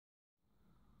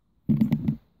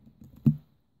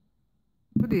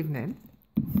Good evening.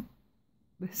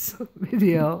 This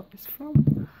video is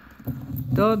from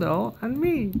Dodo and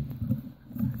me.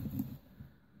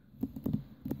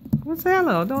 Come say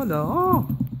hello, Dodo.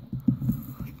 Oh,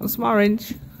 that's some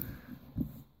orange.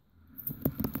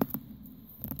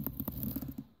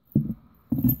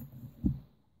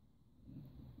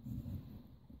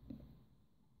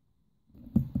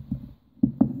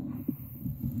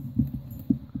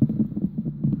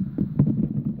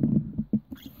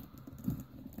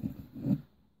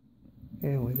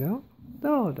 Here we go,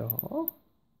 Dodo.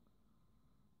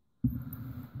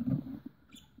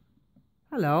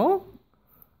 Hello.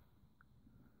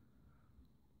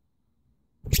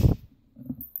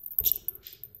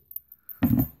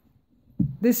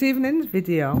 This evening's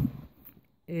video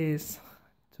is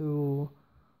to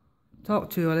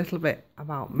talk to you a little bit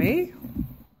about me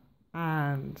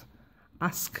and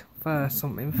ask for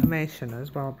some information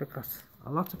as well, because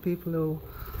a lot of people who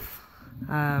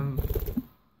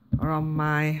are on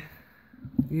my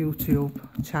YouTube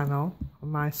channel,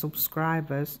 my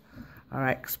subscribers, are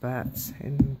experts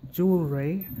in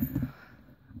jewellery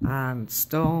and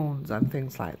stones and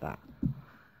things like that.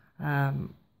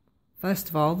 First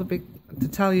of all, I'll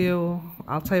tell you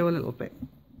a little bit.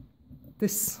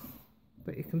 This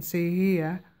that you can see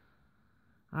here,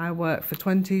 I worked for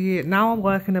 20 years. Now I'm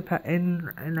working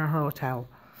in a hotel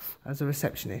as a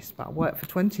receptionist, but I worked for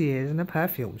 20 years in a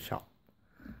perfume shop.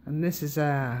 And this is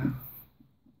a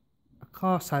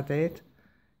course I did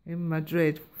in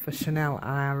Madrid for Chanel, and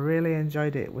I really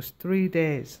enjoyed it. It was 3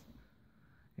 days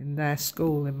in their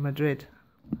school in Madrid,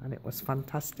 and it was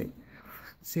fantastic.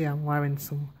 See, I'm wearing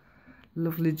some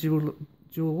lovely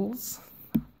jewels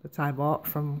that I bought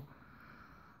from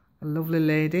a lovely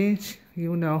lady.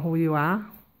 You know who you are.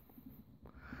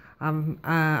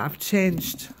 I've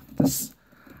changed this.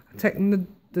 I've taken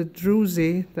the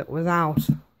druzy that was out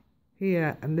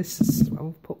here, and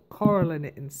I'll put coral in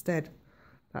it instead.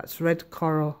 That's red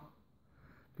coral,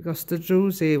 because the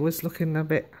druzy was looking a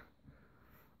bit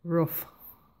rough,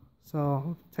 so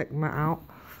I'll take that out.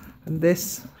 And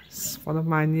this is one of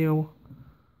my new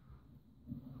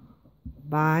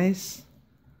buys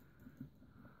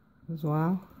as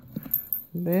well.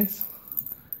 And this,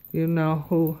 you know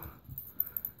who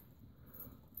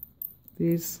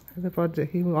these, everybody,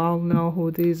 you all know who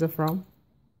these are from.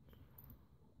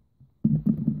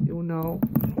 You know.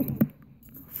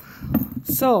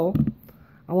 So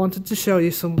I wanted to show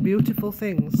you some beautiful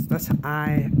things that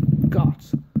I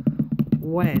got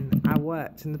when I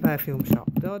worked in the perfume shop.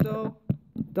 Dodo,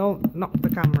 don't knock the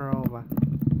camera over.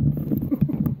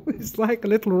 It's like a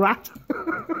little rat.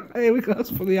 Here we go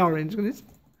for the orange.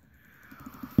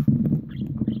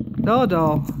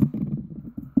 Dodo.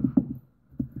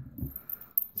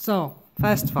 So,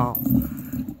 first of all,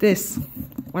 this,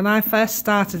 when I first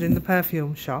started in the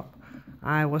perfume shop,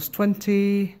 I was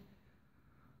 26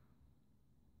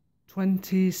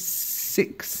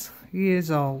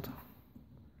 years old.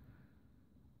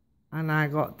 And I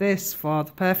got this for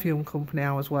the perfume company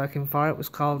I was working for. It was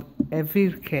called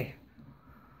Evirke.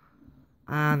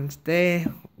 And they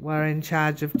were in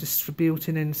charge of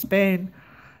distributing in Spain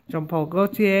Jean Paul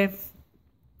Gaultier,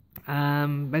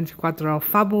 24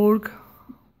 Faubourg,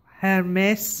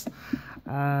 Hermes,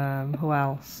 who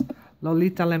else?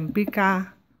 Lolita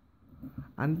Lempicka.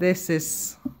 And this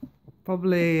is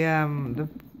probably, they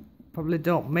probably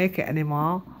don't make it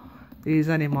anymore, these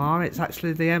anymore. It's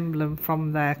actually the emblem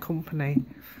from their company.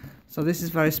 So this is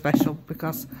very special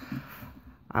because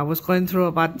I was going through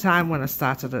a bad time when I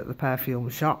started at the perfume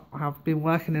shop. I've been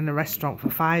working in a restaurant for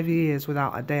 5 years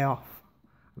without a day off.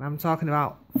 And I'm talking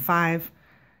about 5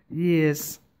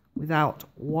 years without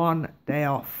 1 day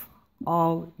off,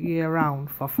 all year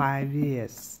round for 5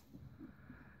 years.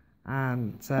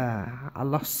 And I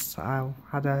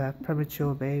had a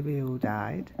premature baby who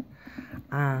died.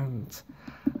 And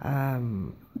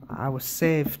I was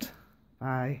saved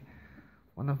by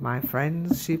one of my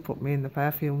friends. She put me in the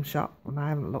perfume shop, and I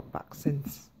haven't looked back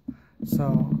since.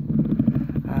 So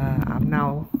I'm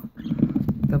now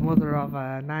the mother of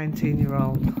a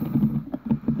 19-year-old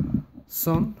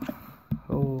son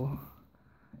who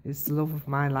is the love of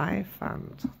my life,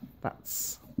 and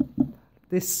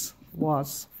this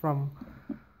was from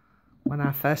when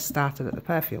I first started at the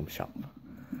perfume shop.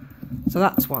 So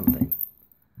that's one thing.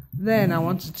 Then I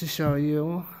wanted to show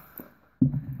you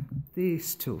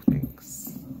these two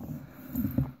things.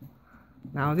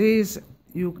 Now these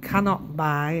you cannot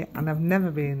buy, and I've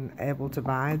never been able to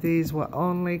buy. These were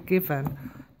only given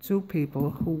to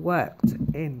people who worked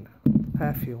in the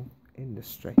perfume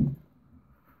industry.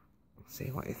 See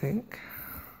what you think.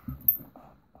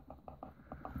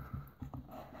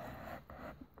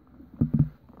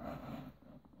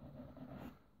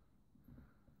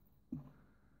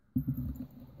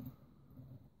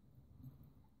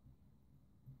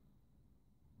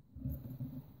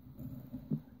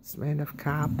 It's made of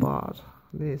cardboard.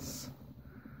 These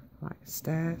like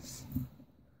stairs.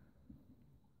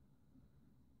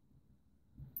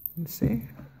 You see?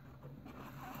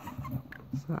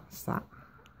 So that's that.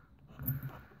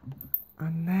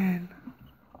 And then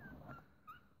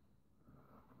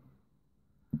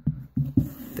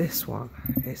this one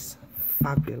is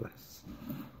fabulous.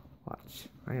 Watch.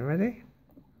 Are you ready?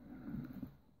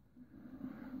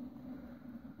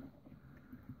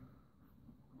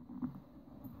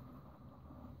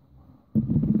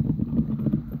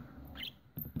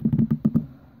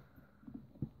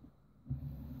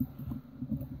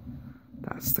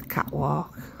 That's the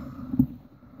catwalk.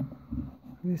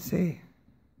 You see?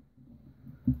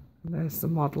 And there's the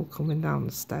model coming down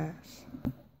the stairs.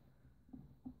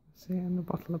 See, and the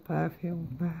bottle of perfume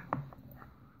there.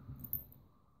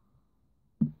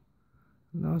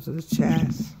 And those are the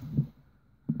chairs.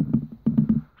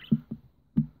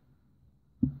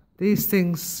 These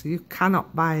things you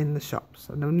cannot buy in the shops,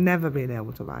 and I've never been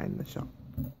able to buy in the shop.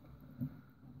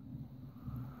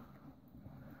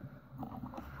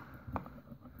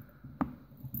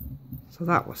 So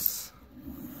that was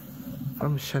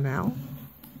from Chanel.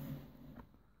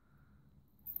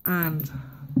 And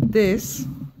this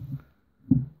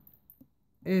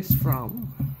is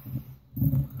from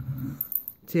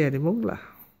Thierry Mugler.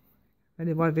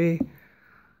 Anybody,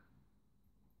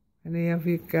 any of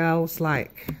you girls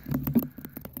like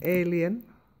Alien?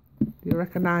 Do you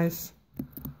recognise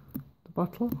the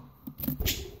bottle?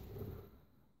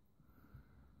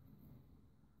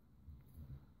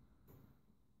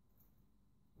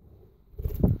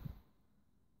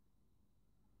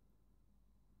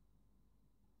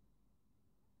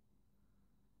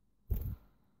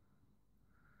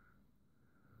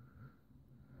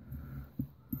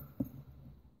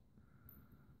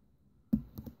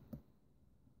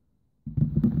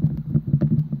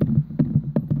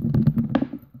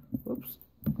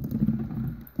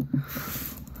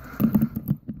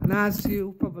 And as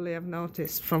you probably have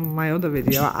noticed from my other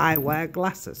video, I wear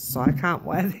glasses, so I can't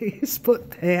wear these,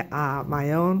 but they are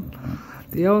my own,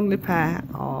 the only pair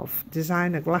of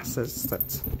designer glasses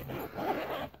that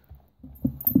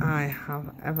I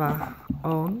have ever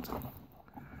owned.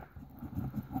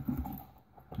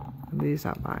 And these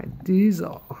are by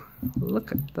Dodo.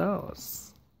 Look at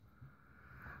those.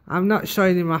 I'm not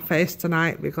showing you my face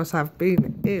tonight because I've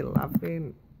been ill. I've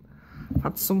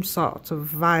had some sort of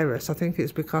virus. I think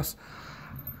it's because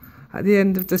at the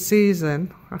end of the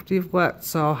season, after you've worked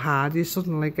so hard, you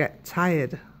suddenly get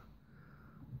tired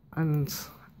and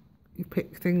you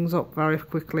pick things up very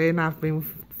quickly. And I've been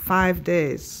 5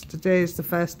 days. Today is the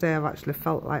first day I've actually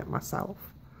felt like myself.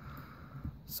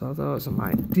 So those are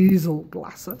my diesel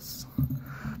glasses.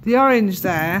 The orange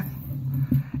there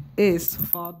is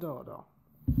for Dodo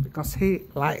because he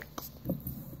likes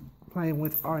playing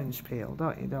with orange peel,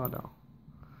 don't you, Dodo?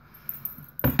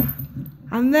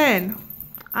 And then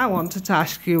I wanted to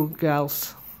ask you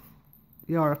girls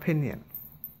your opinion.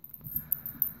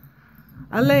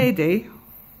 A lady,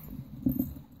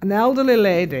 an elderly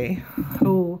lady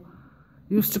who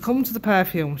used to come to the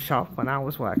perfume shop when I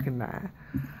was working there,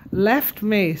 left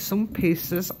me some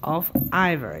pieces of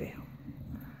ivory,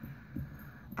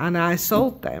 and I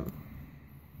sold them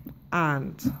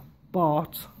and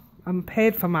bought and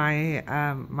paid for my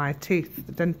my teeth,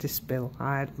 the dentist bill.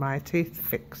 I had my teeth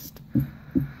fixed.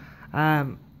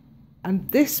 And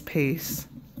this piece,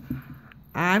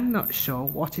 I'm not sure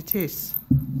what it is.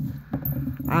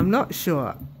 I'm not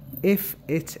sure if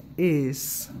it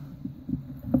is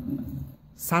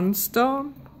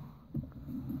sandstone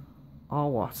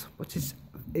or what, but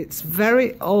it's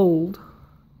very old,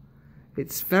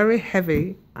 it's very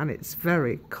heavy, and it's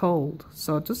very cold.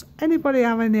 So does anybody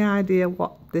have any idea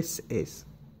what this is?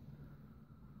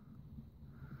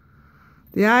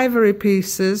 The ivory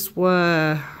pieces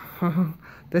were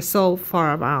they sold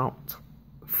for about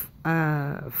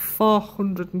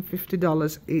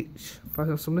 $450 each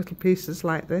for some little pieces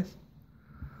like this.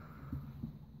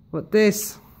 But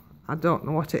this, I don't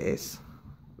know what it is.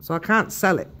 So I can't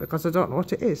sell it because I don't know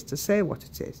what it is to say what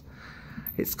it is.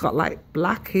 It's got like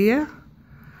black here.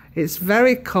 It's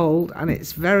very cold and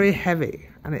it's very heavy.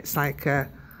 And it's like a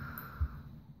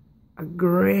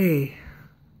grey.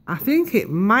 I think it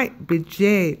might be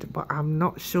jade, but I'm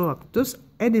not sure. Does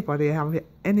anybody have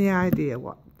any idea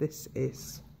what this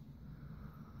is?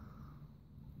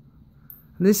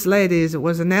 This lady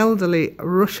was an elderly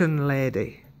Russian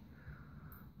lady.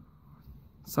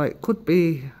 So it could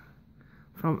be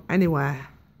from anywhere.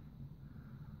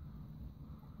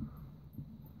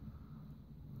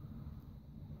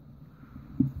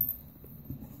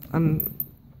 And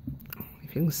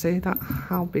if you can see that,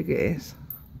 how big it is.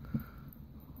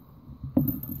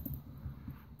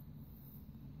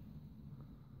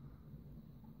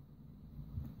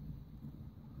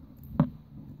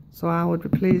 So I would be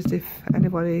pleased if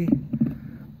anybody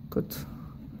could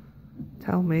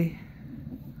tell me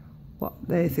what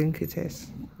they think it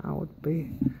is. I would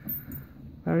be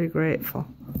very grateful.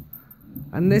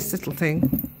 And this little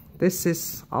thing, this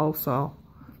is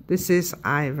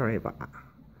ivory, but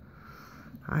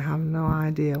I have no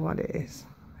idea what it is.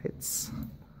 It's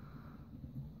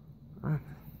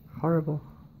horrible,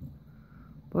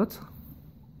 but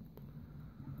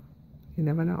you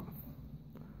never know.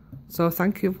 So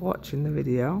thank you for watching the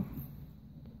video,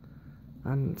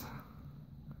 and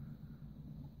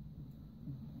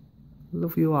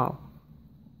love you all.